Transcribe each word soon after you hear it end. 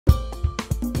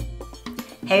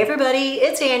Hey everybody,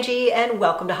 it's Angie and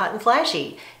welcome to Hot and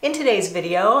Flashy. In today's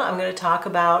video, I'm going to talk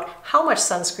about how much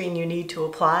sunscreen you need to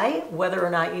apply, whether or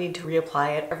not you need to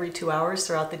reapply it every 2 hours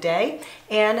throughout the day,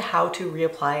 and how to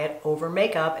reapply it over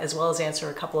makeup, as well as answer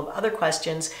a couple of other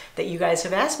questions that you guys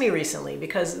have asked me recently,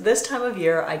 because this time of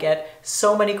year I get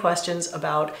so many questions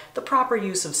about the proper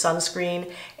use of sunscreen,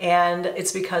 and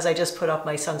it's because I just put up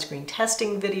my sunscreen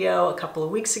testing video a couple of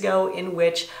weeks ago in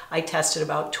which I tested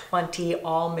about 20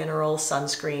 all-mineral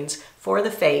sunscreens for the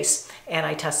face, and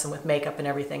I test them with makeup and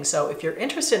everything. So if you're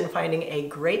interested in finding a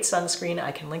great sunscreen,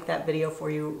 I can link that video for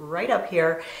you right up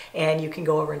here, and you can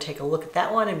go over and take a look at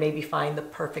that one and maybe find the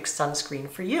perfect sunscreen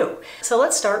for you. So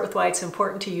let's start with why it's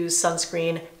important to use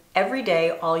sunscreen every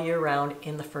day, all year round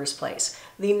in the first place.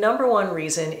 The number one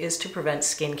reason is to prevent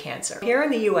skin cancer. Here in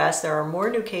the US, there are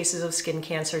more new cases of skin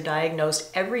cancer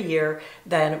diagnosed every year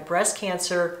than breast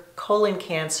cancer, colon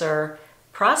cancer,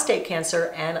 prostate cancer,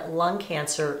 and lung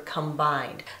cancer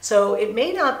combined. So it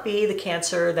may not be the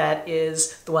cancer that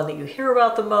is the one that you hear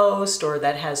about the most or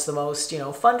that has the most,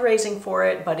 fundraising for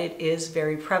it, but it is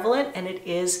very prevalent and it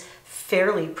is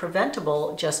fairly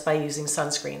preventable just by using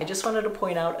sunscreen. I just wanted to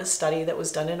point out a study that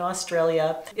was done in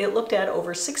Australia. It looked at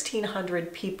over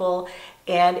 1,600 people,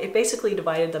 and it basically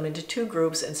divided them into two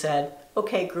groups and said,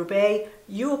 okay, group A,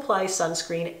 you apply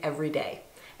sunscreen every day.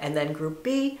 And then group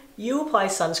B, you apply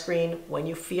sunscreen when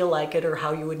you feel like it or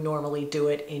how you would normally do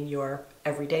it in your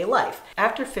everyday life.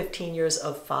 After 15 years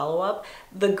of follow-up,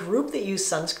 the group that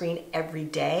used sunscreen every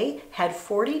day had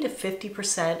 40 to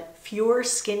 50% fewer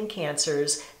skin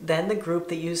cancers than the group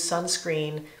that used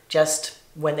sunscreen just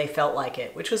when they felt like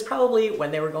it, which was probably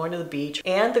when they were going to the beach.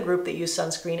 And the group that used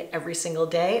sunscreen every single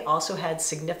day also had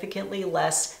significantly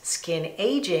less skin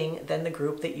aging than the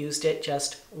group that used it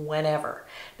just whenever.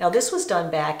 Now this was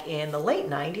done back in the late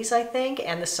 90s, I think,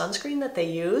 and the sunscreen that they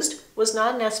used was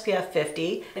not an SPF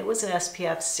 50, it was an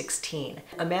SPF 16.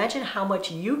 Imagine how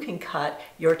much you can cut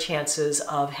your chances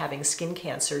of having skin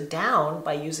cancer down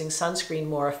by using sunscreen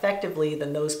more effectively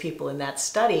than those people in that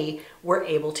study were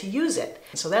able to use it.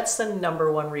 So that's the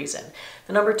number one reason.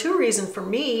 The number two reason for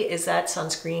me is that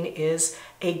sunscreen is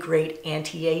a great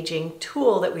anti-aging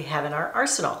tool that we have in our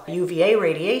arsenal. UVA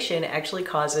radiation actually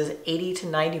causes 80 to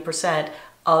 90%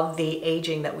 of the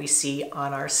aging that we see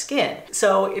on our skin.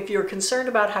 So if you're concerned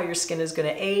about how your skin is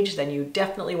going to age, then you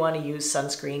definitely want to use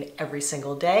sunscreen every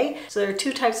single day. So there are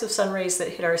two types of sun rays that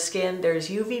hit our skin. There's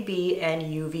UVB and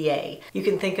UVA. You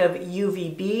can think of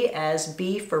UVB as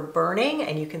B for burning,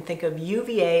 and you can think of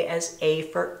UVA as A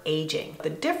for aging. The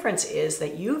difference is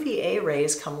that UVA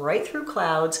rays come right through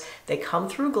clouds, they come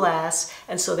through glass,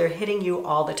 and so they're hitting you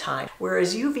all the time.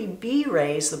 Whereas UVB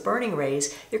rays, the burning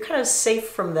rays, you're kind of safe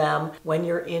from them when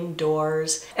you're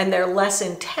indoors, and they're less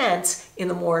intense in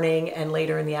the morning and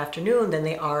later in the afternoon than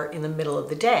they are in the middle of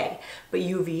the day. But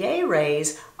UVA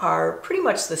rays are pretty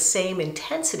much the same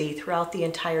intensity throughout the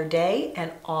entire day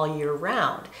and all year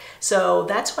round. So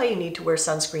that's why you need to wear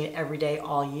sunscreen every day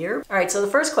all year. All right, so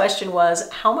the first question was,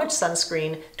 how much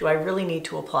sunscreen do I really need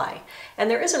to apply? And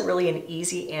there isn't really an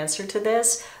easy answer to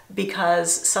this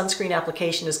because sunscreen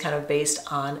application is kind of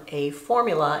based on a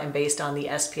formula and based on the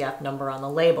SPF number on the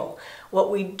label. What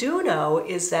we do know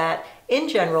is that in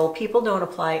general, people don't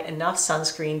apply enough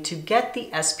sunscreen to get the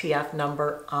SPF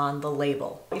number on the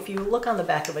label. If you look on the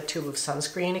back of a tube of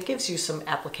sunscreen, it gives you some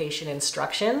application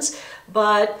instructions,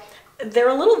 but they're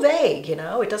a little vague,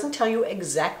 It doesn't tell you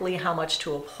exactly how much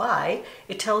to apply.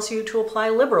 It tells you to apply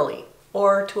liberally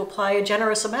or to apply a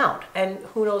generous amount, and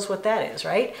who knows what that is,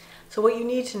 right? So what you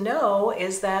need to know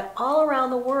is that all around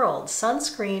the world,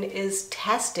 sunscreen is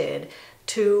tested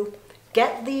to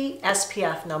get the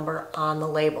SPF number on the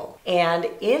label. And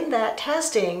in that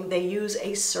testing, they use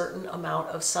a certain amount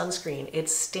of sunscreen.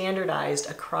 It's standardized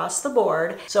across the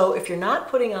board. So if you're not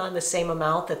putting on the same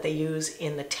amount that they use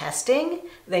in the testing,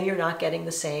 then you're not getting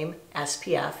the same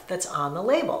SPF that's on the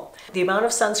label. The amount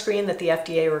of sunscreen that the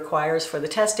FDA requires for the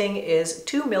testing is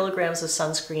 2 milligrams of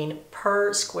sunscreen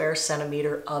per square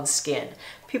centimeter of skin.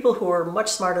 People who are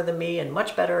much smarter than me and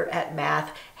much better at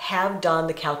math have done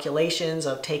the calculations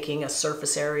of taking a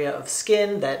surface area of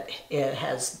skin that it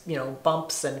has,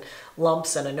 bumps and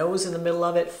lumps and a nose in the middle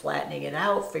of it, flattening it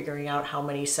out, figuring out how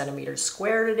many centimeters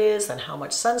squared it is, and how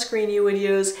much sunscreen you would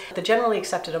use. The generally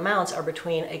accepted amounts are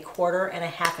between 1/4 and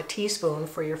 1/2 teaspoon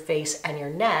for your face and your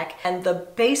neck. And the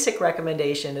basic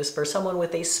recommendation is for someone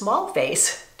with a small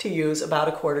face to use about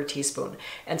a 1/4 teaspoon,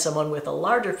 and someone with a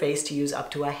larger face to use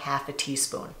up to a 1/2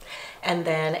 teaspoon. And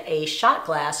then a shot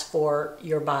glass for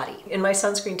your body. In my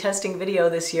sunscreen testing video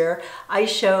this year, I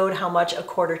showed how much a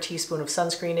 1/4 teaspoon of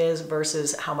sunscreen is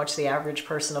versus how much the average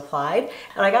person applied.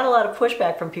 And I got a lot of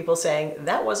pushback from people saying,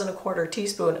 that wasn't a 1/4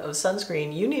 teaspoon of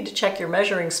sunscreen. You need to check your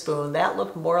measuring spoon. That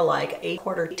looked more like a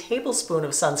 1/4 tablespoon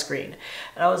of sunscreen.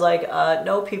 And I was like,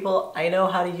 no people, I know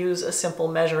how to use a simple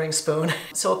measuring spoon.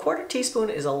 So a 1/4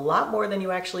 teaspoon is a lot more than you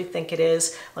actually think it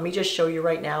is. Let me just show you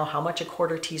right now how much a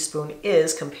 1/4 teaspoon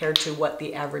is compared to what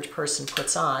the average person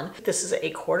puts on. This is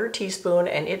a 1/4 teaspoon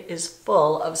and it is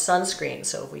full of sunscreen.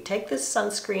 So if we take this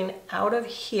sunscreen out of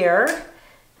here,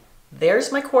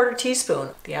 there's my 1/4 teaspoon.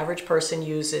 The average person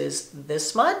uses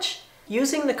this much.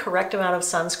 Using the correct amount of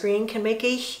sunscreen can make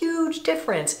a huge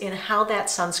difference in how that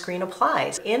sunscreen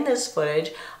applies. In this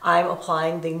footage, I'm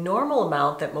applying the normal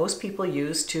amount that most people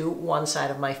use to one side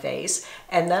of my face,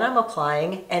 and then I'm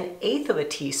applying 1/8 of a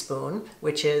teaspoon,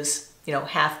 which is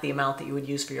half the amount that you would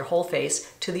use for your whole face,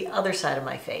 to the other side of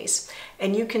my face.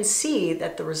 And you can see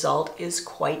that the result is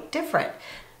quite different.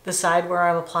 The side where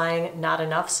I'm applying not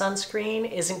enough sunscreen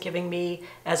isn't giving me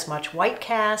as much white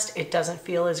cast, it doesn't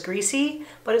feel as greasy,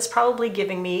 but it's probably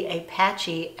giving me a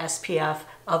patchy SPF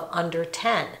of under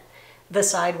 10. The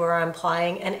side where I'm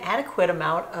applying an adequate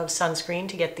amount of sunscreen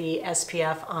to get the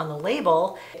SPF on the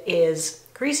label is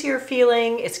greasier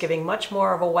feeling, it's giving much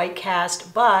more of a white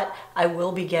cast, but I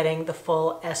will be getting the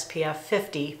full SPF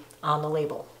 50 on the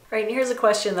label. Right, and here's a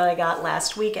question that I got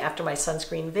last week after my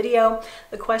sunscreen video.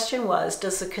 The question was,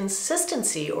 does the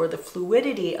consistency or the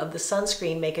fluidity of the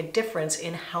sunscreen make a difference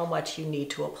in how much you need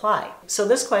to apply? So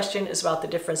this question is about the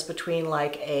difference between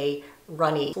like a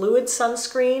runny fluid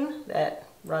sunscreen that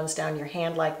runs down your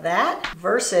hand like that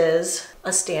versus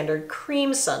a standard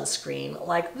cream sunscreen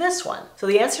like this one. So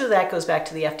the answer to that goes back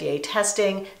to the FDA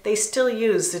testing. They still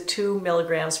use the 2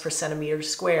 milligrams per centimeter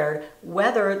squared,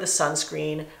 whether the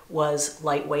sunscreen was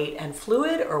lightweight and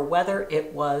fluid or whether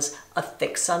it was a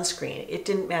thick sunscreen. It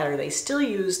didn't matter. They still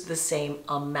used the same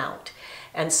amount.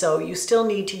 And so you still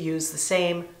need to use the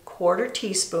same 1/4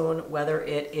 teaspoon, whether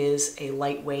it is a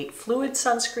lightweight fluid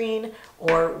sunscreen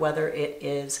or whether it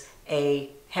is a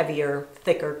heavier,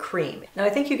 thicker cream. Now I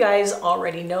think you guys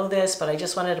already know this, but I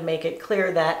just wanted to make it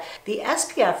clear that the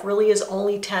SPF really is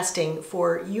only testing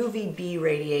for UVB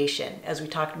radiation. As we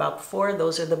talked about before,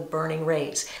 those are the burning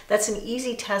rays. That's an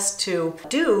easy test to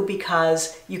do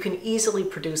because you can easily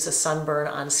produce a sunburn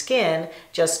on skin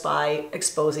just by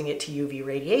exposing it to UV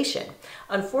radiation.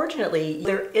 Unfortunately,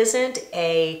 there isn't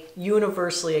a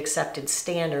universally accepted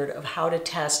standard of how to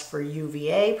test for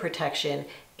UVA protection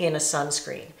in a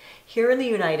sunscreen. Here in the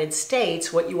United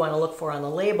States, what you want to look for on the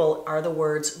label are the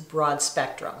words broad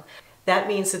spectrum. That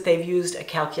means that they've used a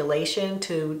calculation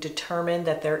to determine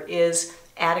that there is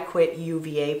adequate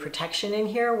UVA protection in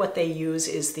here. What they use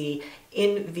is the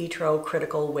in vitro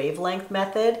critical wavelength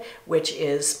method, which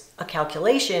is a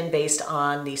calculation based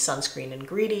on the sunscreen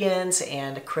ingredients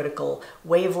and a critical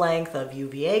wavelength of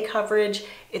UVA coverage.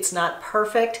 It's not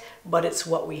perfect, but it's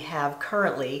what we have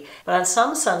currently. But on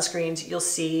some sunscreens, you'll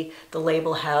see the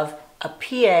label have a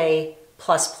PA+++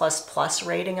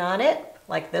 rating on it,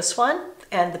 like this one.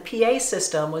 And the PA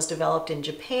system was developed in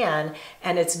Japan,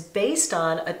 and it's based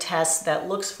on a test that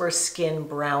looks for skin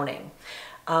browning.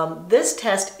 This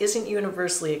test isn't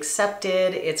universally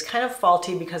accepted. It's kind of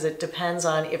faulty because it depends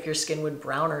on if your skin would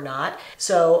brown or not.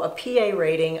 So a PA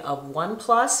rating of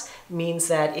 1+ means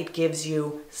that it gives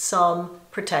you some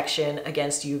protection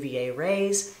against UVA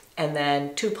rays. And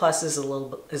then 2+ is a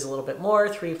little bit more,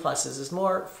 3+ is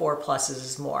more, 4+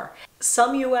 is more.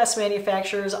 Some US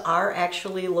manufacturers are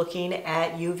actually looking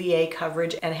at UVA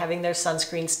coverage and having their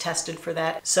sunscreens tested for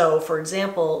that. So for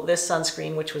example, this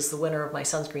sunscreen, which was the winner of my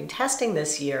sunscreen testing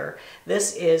this year,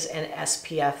 this is an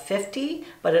SPF 50,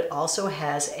 but it also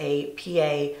has a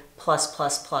PA+++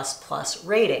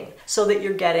 rating so that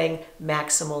you're getting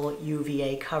maximal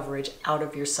UVA coverage out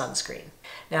of your sunscreen.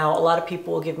 Now, a lot of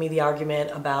people will give me the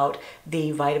argument about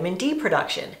the vitamin D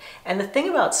production. And the thing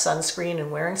about sunscreen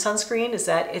and wearing sunscreen is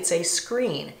that it's a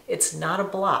screen. It's not a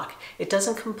block. It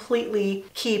doesn't completely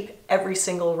keep every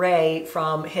single ray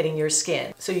from hitting your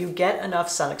skin. So you get enough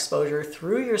sun exposure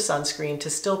through your sunscreen to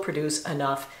still produce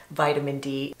enough vitamin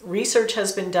D. Research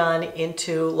has been done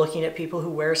into looking at people who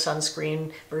wear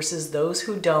sunscreen versus those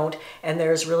who don't, and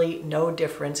there's really no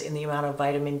difference in the amount of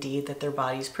vitamin D that their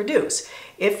bodies produce.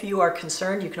 If you are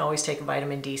concerned, you can always take a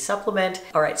vitamin D supplement.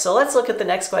 All right, so let's look at the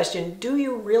next question. Do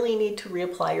you really need to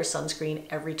reapply your sunscreen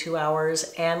every 2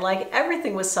 hours? And like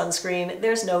everything with sunscreen,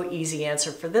 there's no easy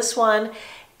answer for this one.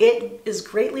 It is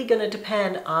greatly going to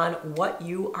depend on what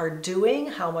you are doing,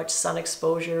 how much sun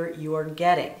exposure you are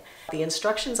getting. The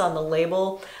instructions on the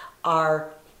label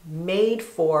are made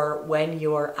for when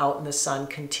you're out in the sun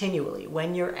continually.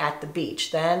 When you're at the beach,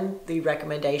 then the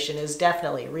recommendation is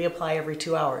definitely reapply every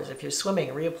 2 hours. If you're swimming,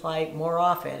 reapply more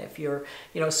often. If you're,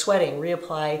 sweating,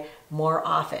 reapply more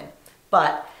often.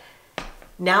 But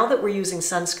now that we're using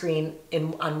sunscreen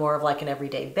on more of like an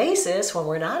everyday basis, when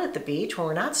we're not at the beach, when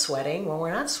we're not sweating, when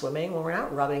we're not swimming, when we're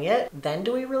not rubbing it, then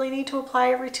do we really need to apply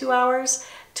every 2 hours?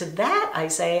 To that, I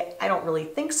say, I don't really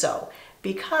think so,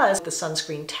 because the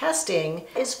sunscreen testing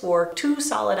is for 2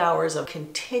 solid hours of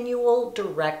continual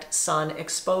direct sun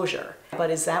exposure.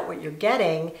 But is that what you're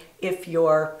getting if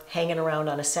you're hanging around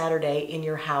on a Saturday in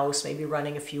your house, maybe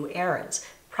running a few errands?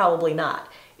 Probably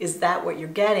not. Is that what you're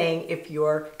getting if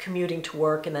you're commuting to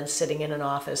work and then sitting in an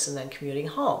office and then commuting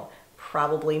home?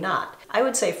 Probably not. I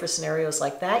would say for scenarios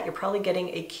like that, you're probably getting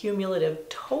a cumulative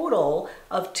total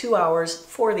of 2 hours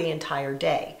for the entire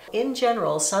day. In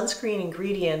general, sunscreen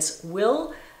ingredients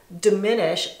will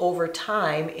diminish over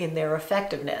time in their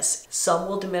effectiveness. Some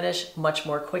will diminish much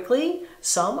more quickly.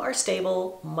 Some are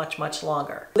stable much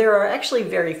longer. There are actually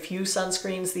very few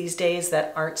sunscreens these days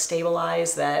that aren't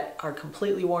stabilized, that are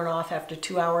completely worn off after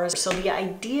 2 hours. So the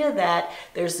idea that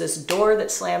there's this door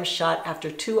that slams shut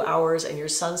after 2 hours and your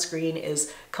sunscreen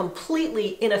is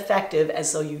completely ineffective,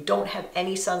 as though you don't have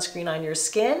any sunscreen on your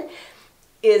skin,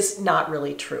 is not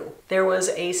really true. There was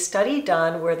a study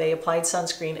done where they applied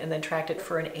sunscreen and then tracked it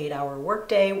for an 8-hour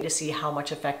workday to see how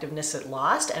much effectiveness it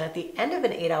lost. And at the end of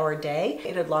an 8-hour day,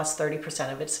 it had lost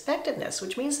 30% of its effectiveness,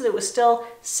 which means that it was still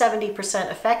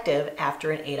 70% effective after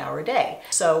an 8-hour day.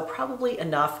 So probably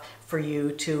enough for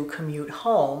you to commute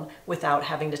home without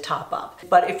having to top up.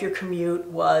 But if your commute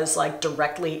was like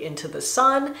directly into the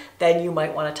sun, then you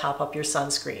might want to top up your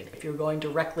sunscreen. If you're going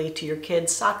directly to your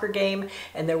kid's soccer game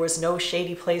and there was no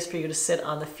shady place for you to sit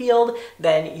on the field,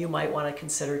 then you might want to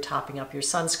consider topping up your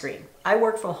sunscreen. I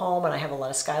work from home and I have a lot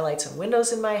of skylights and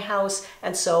windows in my house,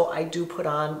 and so I do put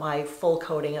on my full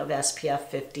coating of SPF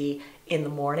 50 in the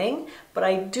morning, but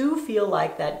I do feel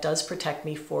like that does protect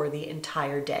me for the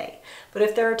entire day. But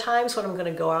if there are times when I'm going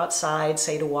to go outside,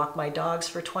 say to walk my dogs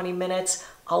for 20 minutes,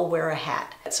 I'll wear a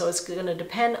hat. So it's going to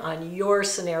depend on your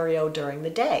scenario during the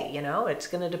day, it's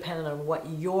going to depend on what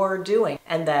you're doing,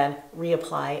 and then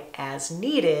reapply as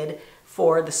needed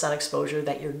for the sun exposure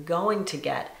that you're going to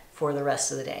get for the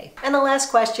rest of the day. And the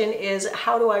last question is,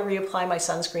 how do I reapply my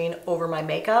sunscreen over my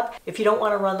makeup? If you don't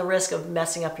want to run the risk of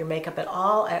messing up your makeup at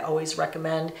all, I always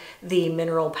recommend the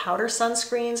mineral powder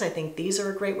sunscreens. I think these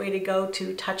are a great way to go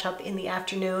to touch up in the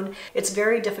afternoon. It's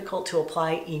very difficult to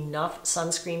apply enough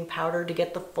sunscreen powder to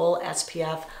get the full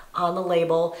SPF on the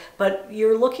label, but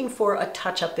you're looking for a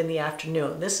touch up in the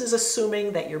afternoon. This is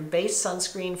assuming that your base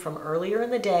sunscreen from earlier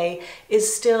in the day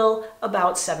is still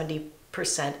about 70%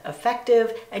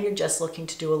 effective and you're just looking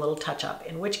to do a little touch up,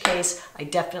 in which case I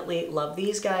definitely love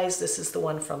these guys. This is the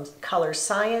one from Color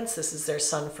Science. This is their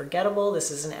Sun Forgettable.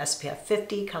 This is an SPF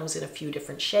 50, comes in a few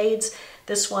different shades.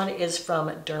 This one is from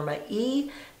Derma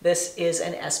E. This is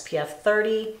an SPF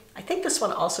 30. I think this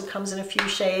one also comes in a few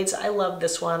shades. I love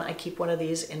this one. I keep one of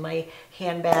these in my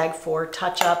handbag for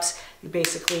touch-ups. You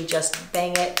basically just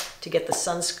bang it to get the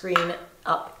sunscreen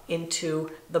up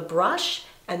into the brush,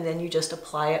 and then you just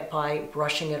apply it by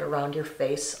brushing it around your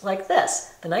face like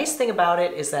this. The nice thing about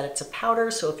it is that it's a powder,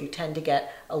 so if you tend to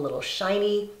get a little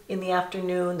shiny in the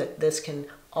afternoon, that this can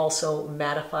also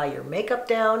mattify your makeup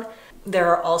down. There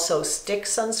are also stick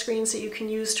sunscreens that you can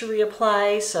use to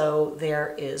reapply. So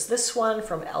there is this one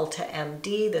from Elta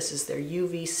MD. This is their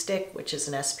UV stick, which is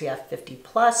an SPF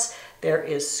 50+. There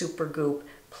is Supergoop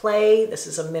Play. This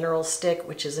is a mineral stick,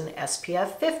 which is an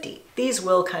SPF 50. These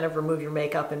will kind of remove your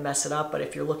makeup and mess it up, but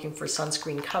if you're looking for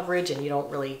sunscreen coverage and you don't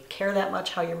really care that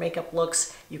much how your makeup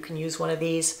looks, you can use one of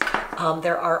these.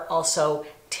 There are also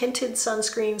tinted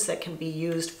sunscreens that can be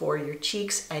used for your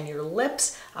cheeks and your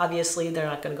lips. Obviously, they're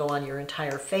not going to go on your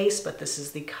entire face, but this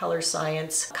is the Color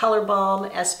Science Color Balm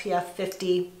SPF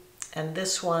 50, and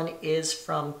this one is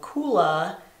from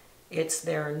Kula. It's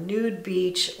their Nude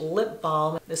Beach Lip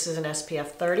Balm. This is an SPF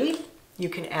 30. You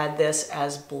can add this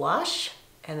as blush,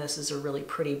 and this is a really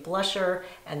pretty blusher,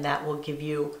 and that will give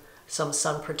you some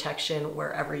sun protection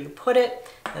wherever you put it.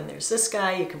 Then there's this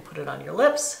guy. You can put it on your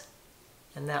lips,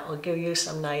 and that will give you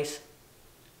some nice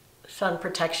sun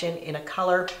protection in a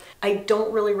color. I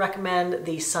don't really recommend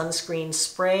the sunscreen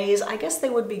sprays. I guess they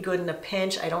would be good in a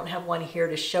pinch. I don't have one here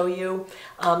to show you.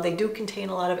 They do contain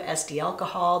a lot of SD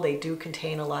alcohol. They do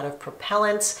contain a lot of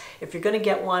propellants. If you're going to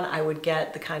get one, I would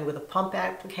get the kind with a pump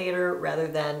applicator rather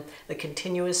than the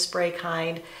continuous spray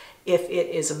kind. If it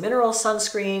is a mineral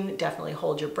sunscreen, definitely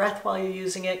hold your breath while you're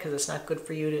using it because it's not good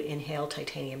for you to inhale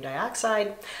titanium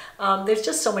dioxide. There's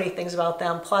just so many things about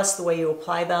them. Plus, the way you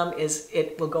apply them is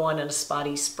it will go on in a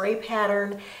spotty spray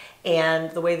pattern. And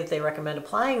the way that they recommend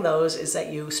applying those is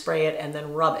that you spray it and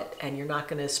then rub it. And you're not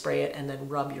going to spray it and then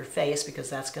rub your face because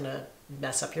that's going to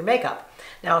mess up your makeup.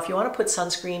 Now, if you want to put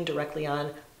sunscreen directly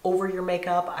on over your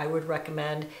makeup, I would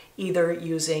recommend either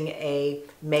using a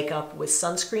makeup with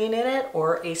sunscreen in it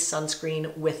or a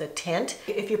sunscreen with a tint.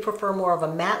 If you prefer more of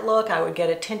a matte look, I would get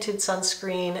a tinted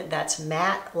sunscreen that's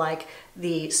matte, like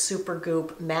the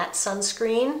Supergoop matte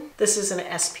sunscreen. This is an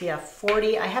SPF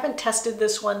 40. I haven't tested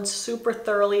this one super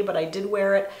thoroughly, but I did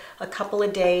wear it a couple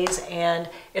of days and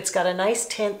it's got a nice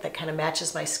tint that kind of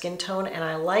matches my skin tone, and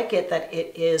I like it that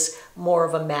it is more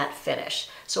of a matte finish.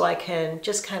 So I can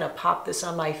just kind of pop this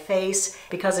on my face.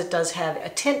 Because it does have a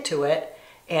tint to it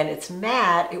and it's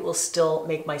matte, it will still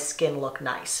make my skin look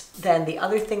nice. Then the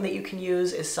other thing that you can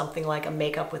use is something like a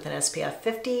makeup with an SPF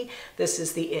 50. This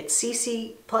is the It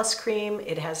CC Plus cream.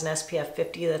 It has an SPF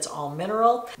 50 that's all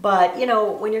mineral. But you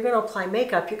know, when you're going to apply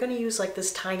makeup, you're going to use like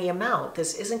this tiny amount.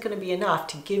 This isn't going to be enough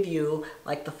to give you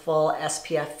like the full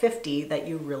SPF 50 that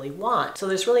you really want. So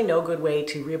there's really no good way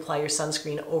to reapply your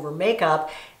sunscreen over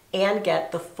makeup and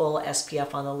get the full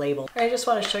SPF on the label. I just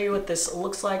want to show you what this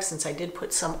looks like since I did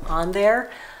put some on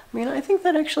there. I mean, I think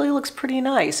that actually looks pretty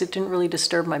nice. It didn't really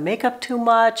disturb my makeup too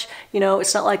much. You know,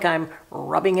 it's not like I'm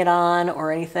rubbing it on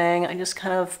or anything. I'm just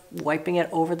kind of wiping it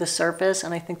over the surface,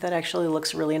 and I think that actually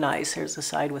looks really nice. Here's the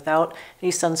side without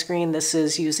any sunscreen. This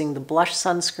is using the blush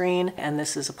sunscreen, and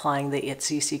this is applying the It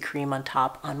CC cream on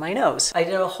top on my nose. I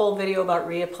did a whole video about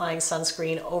reapplying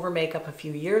sunscreen over makeup a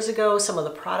few years ago. Some of the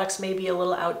products may be a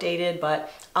little outdated,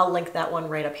 but I'll link that one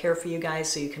right up here for you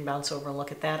guys so you can bounce over and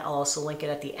look at that. I'll also link it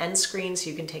at the end screen so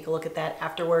you can take a look at that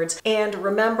afterwards. And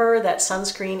remember that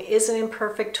sunscreen is an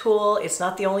imperfect tool. It's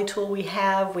not the only tool we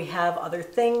have. We have other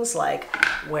things like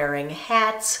wearing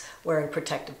hats, wearing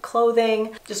protective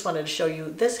clothing. Just wanted to show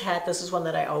you this hat. This is one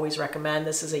that I always recommend.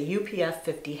 This is a UPF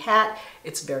 50 hat.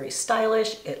 It's very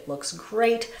stylish. It looks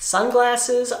great.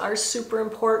 Sunglasses are super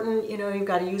important. You know, you've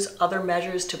got to use other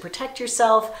measures to protect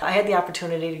yourself. I had the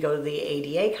opportunity to go to the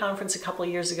ADA conference a couple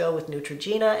of years ago with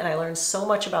Neutrogena, and I learned so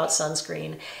much about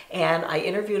sunscreen. And I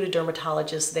interviewed a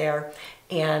dermatologist there.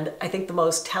 And I think the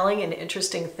most telling and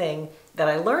interesting thing that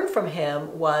I learned from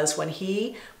him was when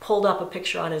he pulled up a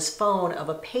picture on his phone of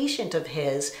a patient of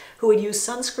his who had used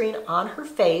sunscreen on her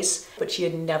face, but she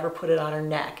had never put it on her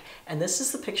neck. And this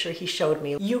is the picture he showed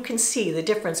me. You can see the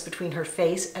difference between her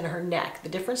face and her neck, the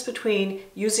difference between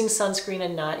using sunscreen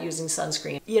and not using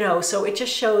sunscreen. You know, so it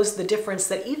just shows the difference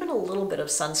that even a little bit of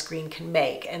sunscreen can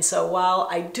make. And so while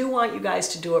I do want you guys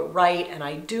to do it right, and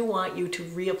I do want you to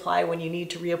reapply when you need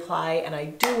to reapply, and I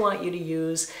do want you to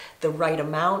use the right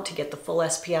amount to get the full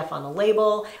SPF on the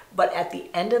label, but at the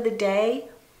end of the day,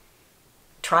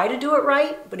 try to do it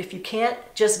right, but if you can't,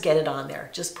 just get it on there.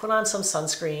 Just put on some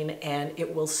sunscreen and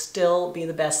it will still be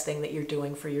the best thing that you're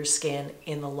doing for your skin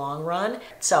in the long run.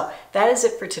 So that is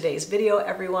it for today's video,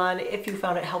 everyone. If you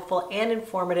found it helpful and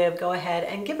informative, go ahead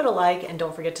and give it a like, and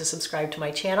don't forget to subscribe to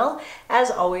my channel. As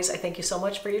always, I thank you so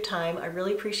much for your time. I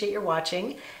really appreciate your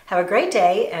watching. Have a great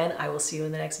day, and I will see you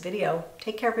in the next video.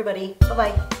 Take care, everybody.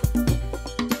 Bye-bye.